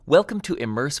Welcome to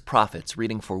Immerse Prophets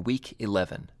reading for week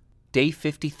 11, day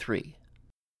 53.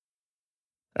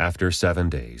 After 7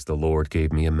 days, the Lord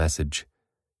gave me a message.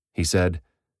 He said,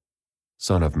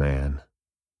 "Son of man,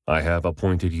 I have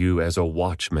appointed you as a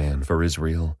watchman for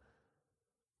Israel.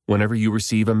 Whenever you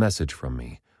receive a message from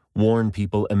me, warn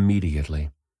people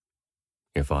immediately.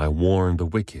 If I warn the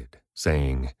wicked,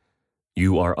 saying,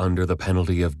 'You are under the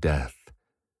penalty of death,'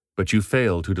 but you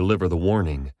fail to deliver the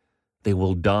warning, they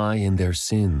will die in their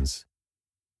sins,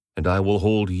 and I will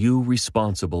hold you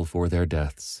responsible for their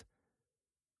deaths.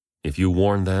 If you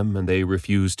warn them and they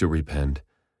refuse to repent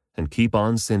and keep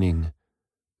on sinning,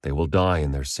 they will die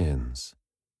in their sins.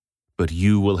 But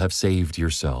you will have saved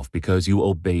yourself because you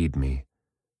obeyed me.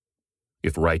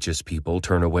 If righteous people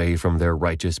turn away from their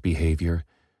righteous behavior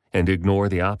and ignore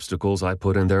the obstacles I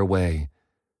put in their way,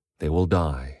 they will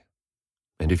die.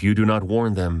 And if you do not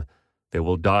warn them, they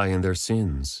will die in their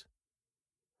sins.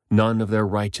 None of their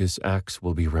righteous acts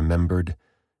will be remembered,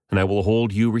 and I will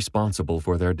hold you responsible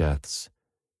for their deaths.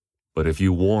 But if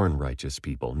you warn righteous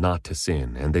people not to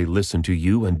sin, and they listen to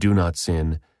you and do not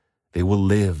sin, they will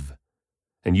live,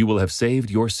 and you will have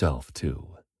saved yourself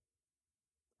too."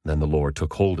 Then the Lord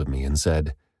took hold of me and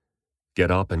said, "Get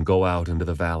up and go out into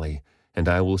the valley, and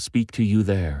I will speak to you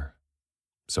there."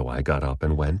 So I got up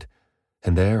and went,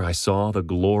 and there I saw the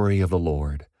glory of the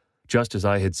Lord, just as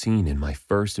I had seen in my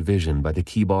first vision by the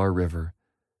Kibar River.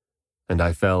 And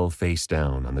I fell face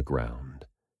down on the ground.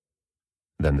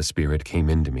 Then the Spirit came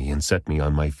into me and set me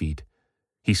on my feet.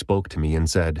 He spoke to me and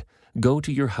said, "Go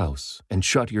to your house and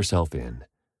shut yourself in.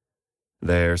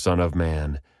 There, son of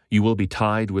man, you will be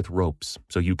tied with ropes,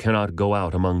 so you cannot go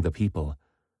out among the people.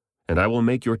 And I will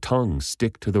make your tongue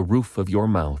stick to the roof of your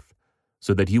mouth,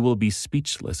 so that you will be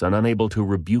speechless and unable to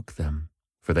rebuke them,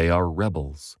 for they are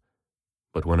rebels.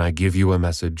 But when I give you a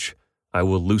message, I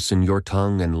will loosen your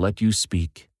tongue and let you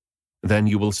speak. Then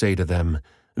you will say to them,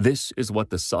 'This is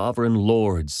what the sovereign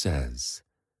Lord says.'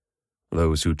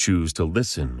 Those who choose to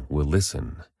listen will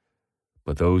listen,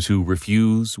 but those who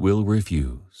refuse will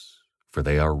refuse, for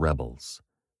they are rebels.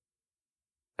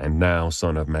 And now,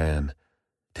 son of man,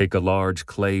 take a large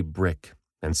clay brick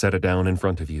and set it down in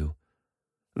front of you.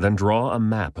 Then draw a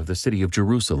map of the city of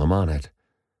Jerusalem on it.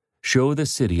 Show the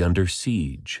city under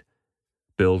siege.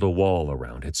 Build a wall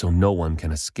around it so no one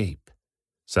can escape.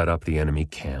 Set up the enemy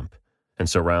camp and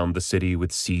surround the city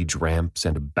with siege ramps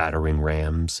and battering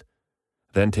rams.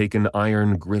 Then take an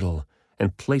iron griddle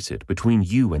and place it between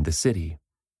you and the city.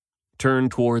 Turn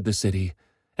toward the city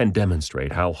and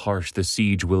demonstrate how harsh the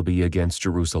siege will be against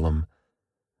Jerusalem.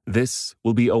 This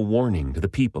will be a warning to the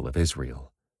people of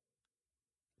Israel.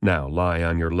 Now lie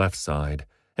on your left side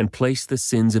and place the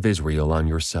sins of Israel on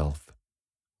yourself.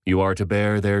 You are to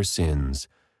bear their sins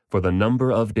for the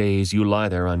number of days you lie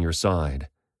there on your side.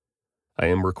 I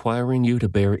am requiring you to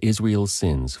bear Israel's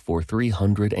sins for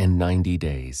 390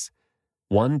 days,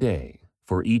 1 day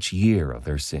for each year of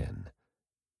their sin.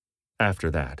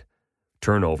 After that,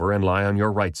 turn over and lie on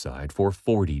your right side for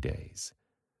 40 days,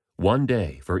 1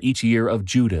 day for each year of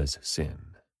Judah's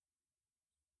sin.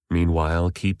 Meanwhile,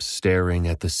 keep staring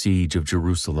at the siege of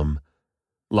Jerusalem.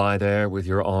 Lie there with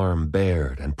your arm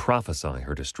bared and prophesy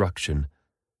her destruction.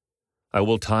 I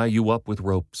will tie you up with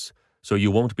ropes, so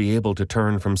you won't be able to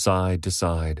turn from side to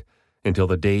side until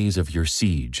the days of your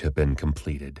siege have been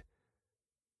completed.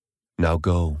 Now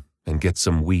go and get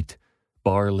some wheat,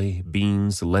 barley,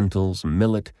 beans, lentils,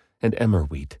 millet, and emmer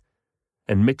wheat,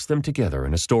 and mix them together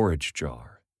in a storage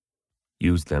jar.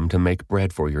 Use them to make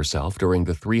bread for yourself during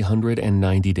the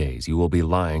 390 days you will be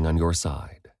lying on your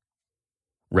side.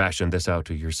 Ration this out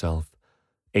to yourself,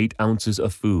 8 ounces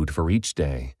of food for each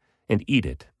day, and eat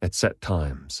it at set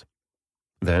times.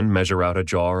 Then measure out a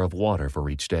jar of water for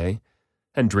each day,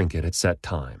 and drink it at set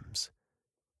times.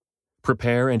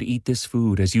 Prepare and eat this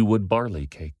food as you would barley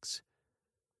cakes.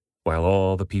 While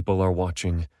all the people are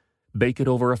watching, bake it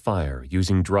over a fire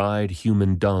using dried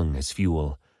human dung as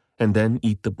fuel, and then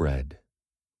eat the bread."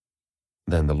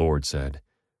 Then the Lord said,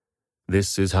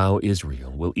 "This is how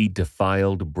Israel will eat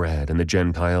defiled bread in the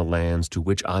Gentile lands to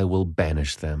which I will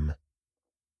banish them."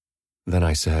 Then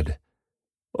I said,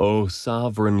 "O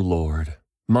sovereign Lord,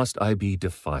 must I be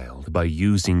defiled by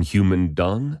using human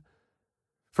dung?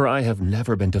 For I have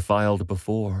never been defiled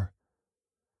before.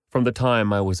 From the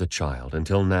time I was a child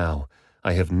until now,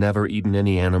 I have never eaten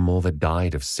any animal that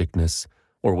died of sickness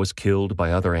or was killed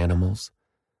by other animals.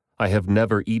 I have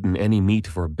never eaten any meat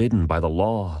forbidden by the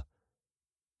law."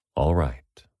 "All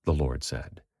right," the Lord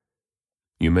said.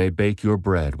 "You may bake your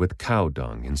bread with cow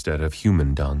dung instead of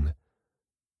human dung."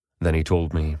 Then he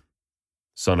told me,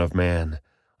 "Son of man,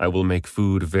 I will make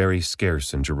food very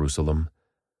scarce in Jerusalem.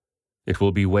 It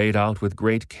will be weighed out with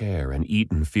great care and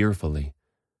eaten fearfully.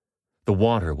 The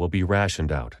water will be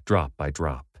rationed out drop by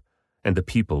drop, and the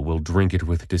people will drink it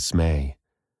with dismay.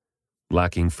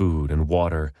 Lacking food and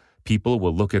water, people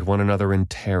will look at one another in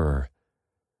terror,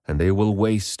 and they will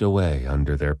waste away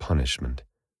under their punishment.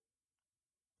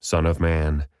 Son of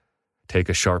man, take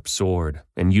a sharp sword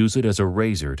and use it as a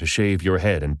razor to shave your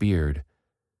head and beard.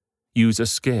 Use a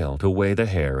scale to weigh the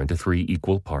hair into 3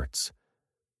 equal parts.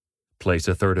 Place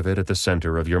a third of it at the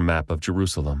center of your map of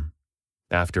Jerusalem.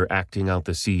 After acting out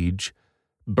the siege,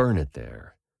 burn it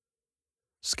there.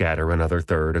 Scatter another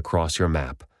third across your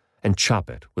map and chop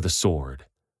it with a sword.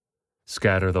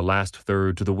 Scatter the last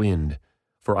third to the wind,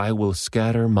 for I will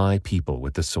scatter my people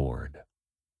with the sword.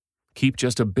 Keep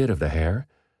just a bit of the hair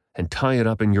and tie it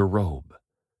up in your robe.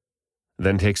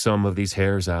 Then take some of these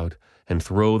hairs out and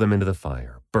throw them into the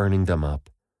fire, burning them up.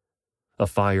 A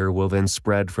fire will then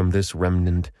spread from this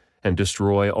remnant and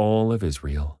destroy all of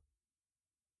Israel.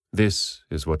 This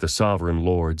is what the sovereign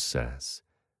Lord says.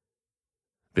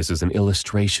 This is an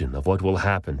illustration of what will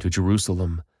happen to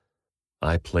Jerusalem.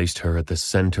 I placed her at the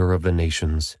center of the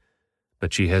nations,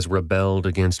 but she has rebelled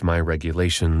against my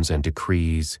regulations and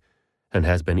decrees, and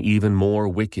has been even more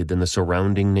wicked than the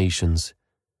surrounding nations.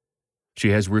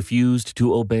 She has refused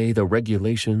to obey the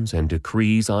regulations and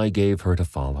decrees I gave her to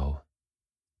follow.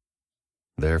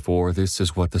 Therefore, this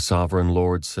is what the sovereign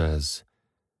Lord says.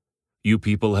 You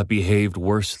people have behaved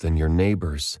worse than your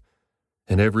neighbors,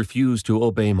 and have refused to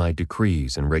obey my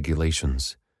decrees and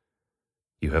regulations.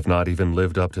 You have not even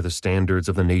lived up to the standards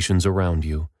of the nations around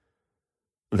you.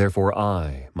 Therefore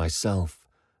I, myself,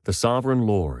 the sovereign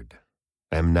Lord,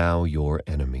 am now your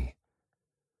enemy.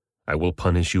 I will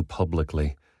punish you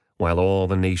publicly, while all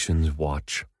the nations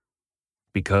watch.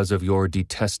 Because of your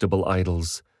detestable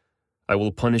idols, I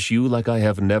will punish you like I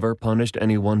have never punished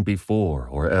anyone before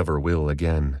or ever will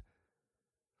again.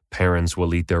 Parents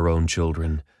will eat their own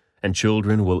children, and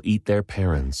children will eat their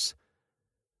parents.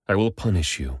 I will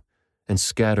punish you, and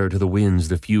scatter to the winds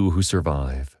the few who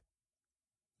survive.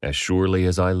 As surely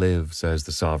as I live, says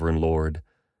the sovereign Lord,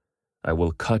 I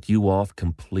will cut you off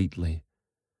completely.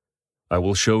 I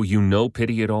will show you no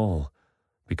pity at all,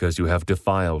 because you have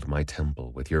defiled my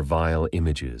temple with your vile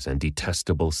images and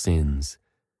detestable sins.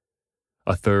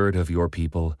 A third of your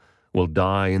people will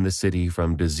die in the city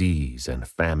from disease and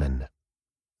famine.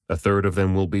 A third of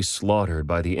them will be slaughtered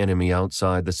by the enemy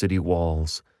outside the city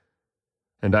walls.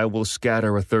 And I will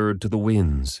scatter a third to the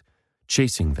winds,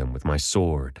 chasing them with my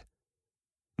sword.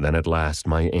 Then at last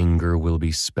my anger will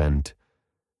be spent,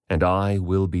 and I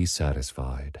will be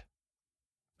satisfied.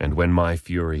 And when my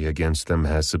fury against them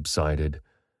has subsided,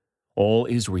 all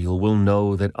Israel will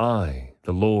know that I,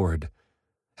 the Lord,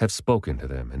 have spoken to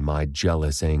them in my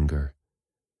jealous anger.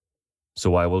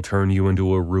 So I will turn you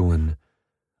into a ruin,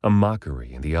 a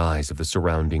mockery in the eyes of the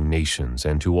surrounding nations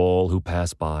and to all who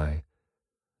pass by.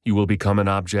 You will become an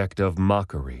object of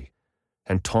mockery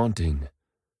and taunting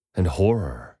and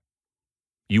horror.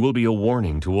 You will be a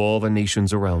warning to all the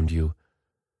nations around you.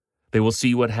 They will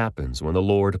see what happens when the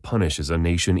Lord punishes a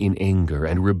nation in anger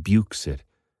and rebukes it,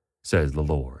 says the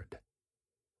Lord.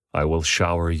 I will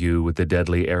shower you with the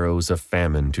deadly arrows of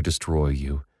famine to destroy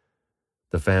you.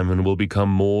 The famine will become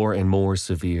more and more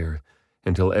severe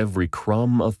until every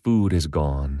crumb of food is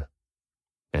gone.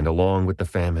 And along with the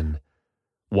famine,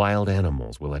 wild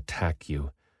animals will attack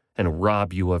you and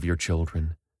rob you of your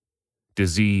children.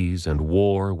 Disease and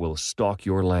war will stalk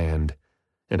your land,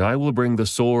 and I will bring the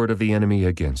sword of the enemy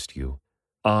against you.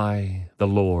 I, the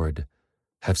Lord,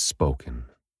 have spoken.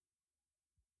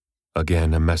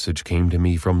 Again a message came to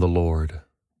me from the Lord.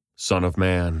 Son of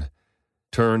man,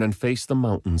 turn and face the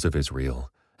mountains of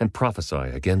Israel, and prophesy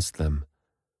against them.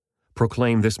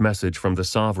 Proclaim this message from the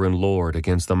sovereign Lord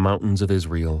against the mountains of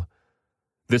Israel.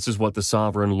 This is what the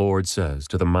sovereign Lord says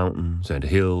to the mountains and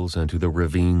hills and to the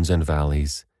ravines and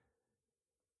valleys.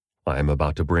 I am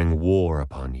about to bring war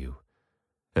upon you,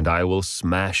 and I will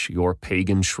smash your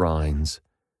pagan shrines.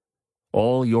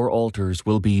 All your altars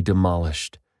will be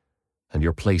demolished, and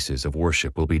your places of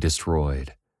worship will be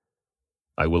destroyed.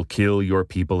 I will kill your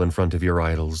people in front of your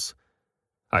idols.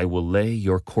 I will lay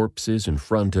your corpses in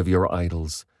front of your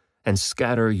idols, and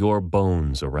scatter your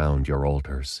bones around your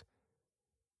altars.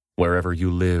 Wherever you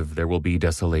live there will be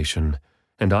desolation,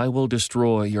 and I will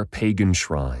destroy your pagan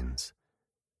shrines.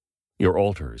 Your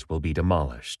altars will be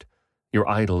demolished, your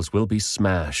idols will be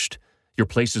smashed, your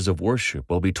places of worship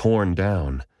will be torn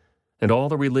down, and all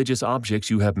the religious objects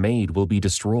you have made will be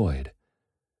destroyed.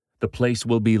 The place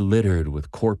will be littered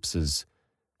with corpses,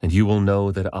 and you will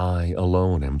know that I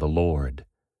alone am the Lord.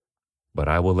 But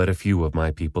I will let a few of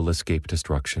my people escape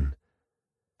destruction,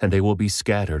 and they will be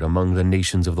scattered among the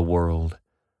nations of the world.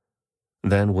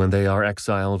 Then when they are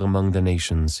exiled among the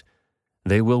nations,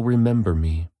 they will remember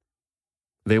me.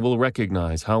 They will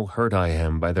recognize how hurt I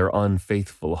am by their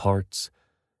unfaithful hearts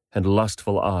and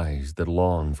lustful eyes that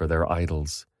long for their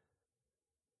idols.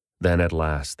 Then at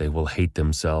last they will hate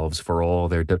themselves for all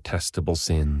their detestable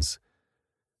sins.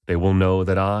 They will know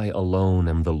that I alone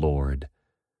am the Lord,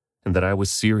 and that I was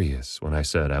serious when I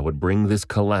said I would bring this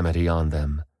calamity on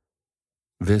them.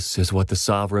 This is what the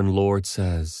sovereign Lord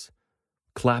says.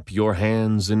 Clap your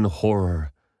hands in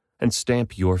horror and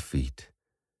stamp your feet.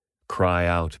 Cry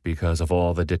out because of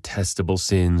all the detestable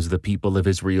sins the people of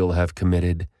Israel have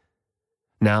committed.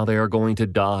 Now they are going to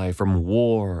die from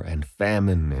war and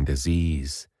famine and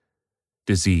disease.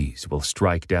 Disease will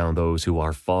strike down those who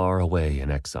are far away in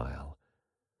exile.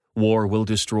 War will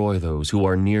destroy those who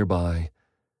are nearby,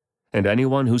 and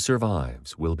anyone who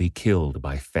survives will be killed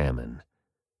by famine.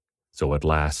 So at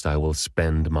last I will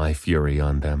spend my fury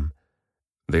on them.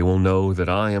 They will know that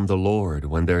I am the Lord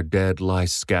when their dead lie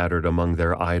scattered among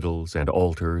their idols and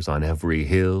altars on every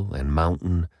hill and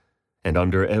mountain, and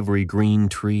under every green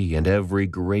tree and every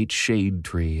great shade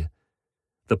tree,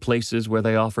 the places where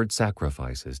they offered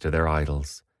sacrifices to their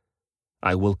idols.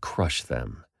 I will crush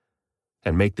them,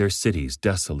 and make their cities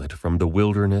desolate from the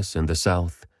wilderness in the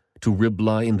south to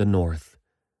Riblah in the north.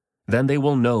 Then they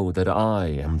will know that I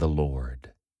am the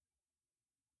Lord.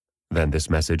 Then this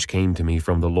message came to me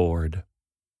from the Lord.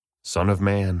 Son of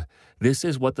man, this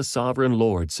is what the sovereign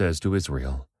Lord says to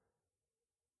Israel.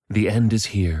 The end is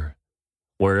here.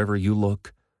 Wherever you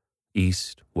look,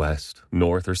 east, west,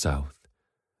 north, or south,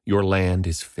 your land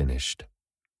is finished.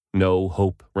 No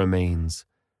hope remains,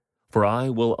 for I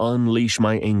will unleash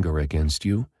my anger against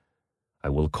you. I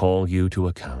will call you to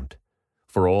account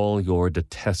for all your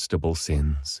detestable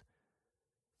sins.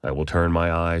 I will turn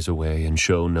my eyes away and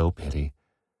show no pity.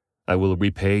 I will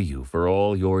repay you for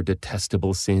all your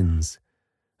detestable sins.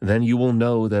 Then you will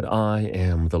know that I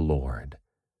am the Lord.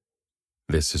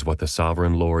 This is what the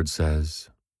sovereign Lord says.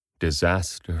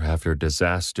 Disaster after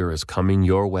disaster is coming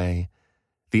your way.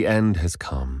 The end has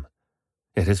come.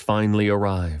 It has finally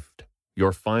arrived.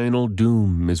 Your final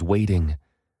doom is waiting.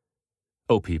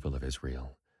 O people of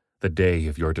Israel, the day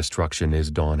of your destruction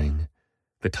is dawning.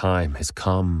 The time has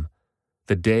come.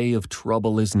 The day of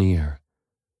trouble is near.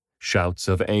 Shouts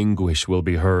of anguish will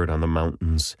be heard on the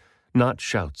mountains, not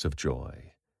shouts of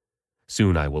joy.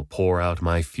 Soon I will pour out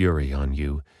my fury on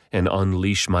you and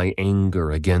unleash my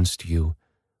anger against you.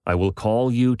 I will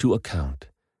call you to account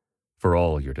for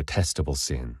all your detestable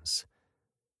sins.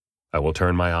 I will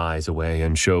turn my eyes away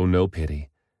and show no pity.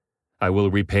 I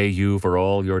will repay you for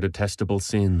all your detestable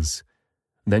sins.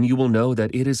 Then you will know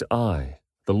that it is I,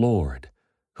 the Lord,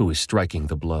 who is striking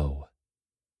the blow.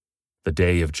 The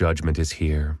day of judgment is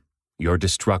here. Your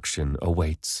destruction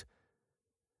awaits.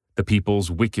 The people's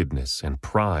wickedness and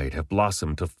pride have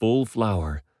blossomed to full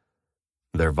flower.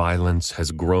 Their violence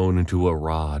has grown into a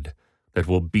rod that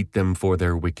will beat them for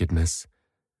their wickedness.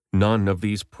 None of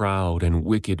these proud and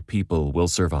wicked people will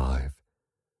survive.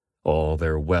 All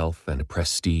their wealth and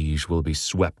prestige will be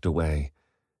swept away.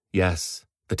 Yes,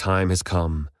 the time has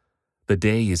come. The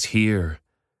day is here.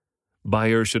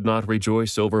 Buyers should not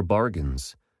rejoice over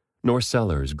bargains, nor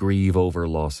sellers grieve over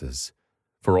losses,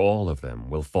 for all of them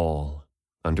will fall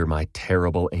under my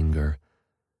terrible anger.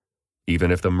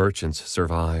 Even if the merchants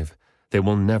survive, they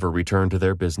will never return to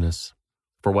their business,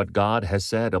 for what God has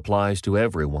said applies to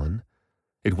everyone.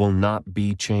 It will not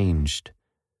be changed.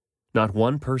 Not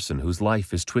one person whose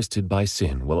life is twisted by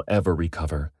sin will ever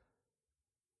recover.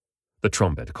 The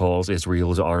trumpet calls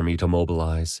Israel's army to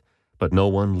mobilize, but no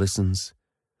one listens,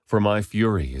 for my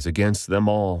fury is against them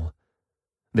all.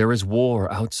 There is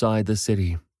war outside the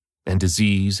city, and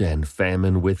disease and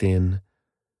famine within.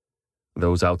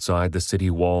 Those outside the city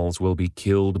walls will be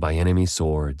killed by enemy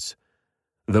swords.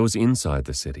 Those inside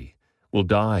the city will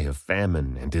die of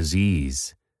famine and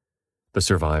disease. The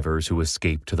survivors who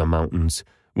escape to the mountains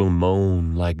will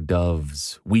moan like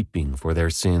doves, weeping for their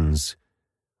sins.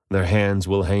 Their hands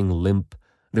will hang limp,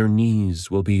 their knees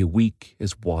will be weak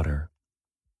as water.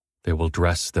 They will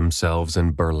dress themselves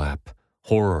in burlap,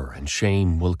 horror and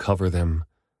shame will cover them.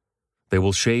 They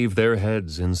will shave their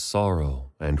heads in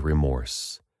sorrow and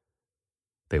remorse.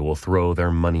 They will throw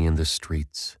their money in the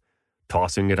streets,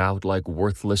 tossing it out like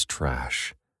worthless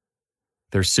trash.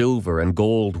 Their silver and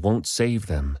gold won't save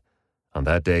them on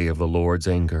that day of the Lord's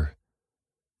anger.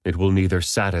 It will neither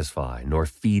satisfy nor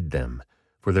feed them,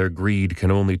 for their greed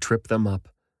can only trip them up.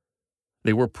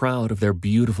 They were proud of their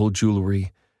beautiful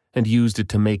jewelry and used it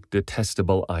to make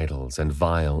detestable idols and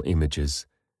vile images.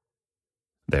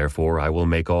 Therefore I will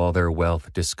make all their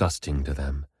wealth disgusting to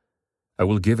them, I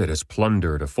will give it as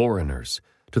plunder to foreigners,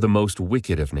 to the most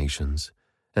wicked of nations,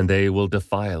 and they will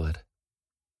defile it.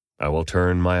 I will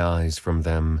turn my eyes from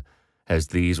them as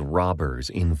these robbers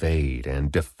invade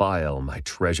and defile my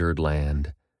treasured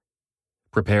land.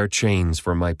 Prepare chains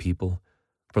for my people,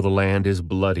 for the land is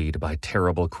bloodied by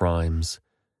terrible crimes.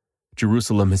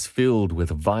 Jerusalem is filled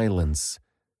with violence.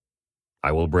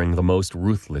 I will bring the most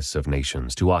ruthless of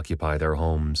nations to occupy their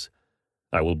homes.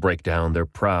 I will break down their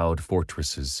proud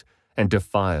fortresses and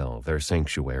defile their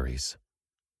sanctuaries.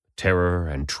 Terror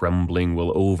and trembling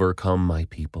will overcome my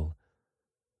people.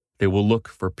 They will look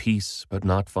for peace but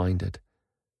not find it.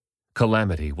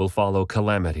 Calamity will follow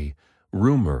calamity.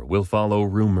 Rumor will follow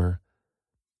rumor.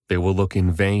 They will look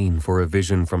in vain for a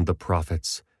vision from the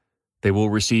prophets. They will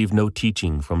receive no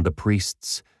teaching from the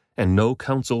priests and no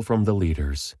counsel from the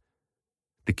leaders.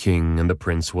 The king and the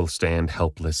prince will stand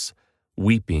helpless,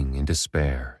 weeping in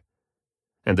despair,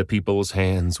 and the people's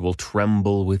hands will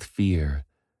tremble with fear.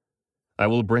 I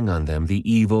will bring on them the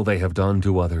evil they have done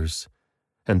to others,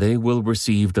 and they will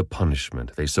receive the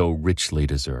punishment they so richly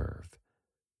deserve.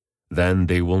 Then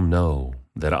they will know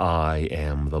that I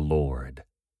am the Lord.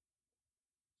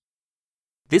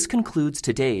 This concludes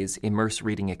today's Immerse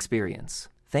reading experience.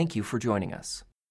 Thank you for joining us.